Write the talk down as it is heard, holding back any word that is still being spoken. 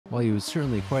While he was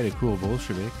certainly quite a cool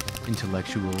Bolshevik,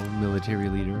 intellectual, military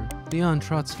leader, Leon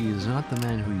Trotsky is not the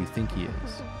man who you think he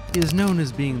is. He is known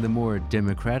as being the more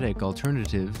democratic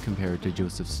alternative compared to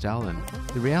Joseph Stalin.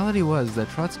 The reality was that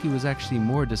Trotsky was actually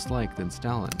more disliked than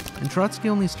Stalin, and Trotsky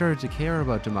only started to care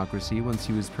about democracy once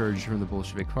he was purged from the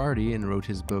Bolshevik Party and wrote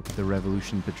his book The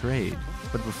Revolution Betrayed.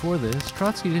 But before this,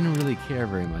 Trotsky didn't really care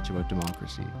very much about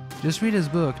democracy. Just read his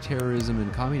book Terrorism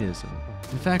and Communism.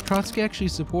 In fact, Trotsky actually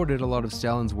supported a lot of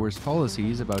Stalin's worst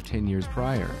policies about 10 years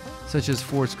prior, such as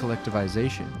forced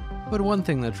collectivization. But one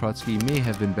thing that Trotsky may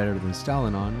have been better than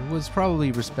Stalin on was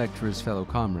probably respect for his fellow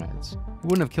comrades. He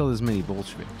wouldn't have killed as many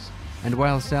Bolsheviks. And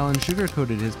while Stalin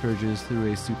sugarcoated his purges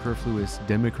through a superfluous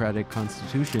democratic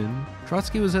constitution,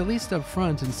 Trotsky was at least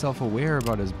upfront and self-aware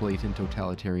about his blatant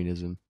totalitarianism.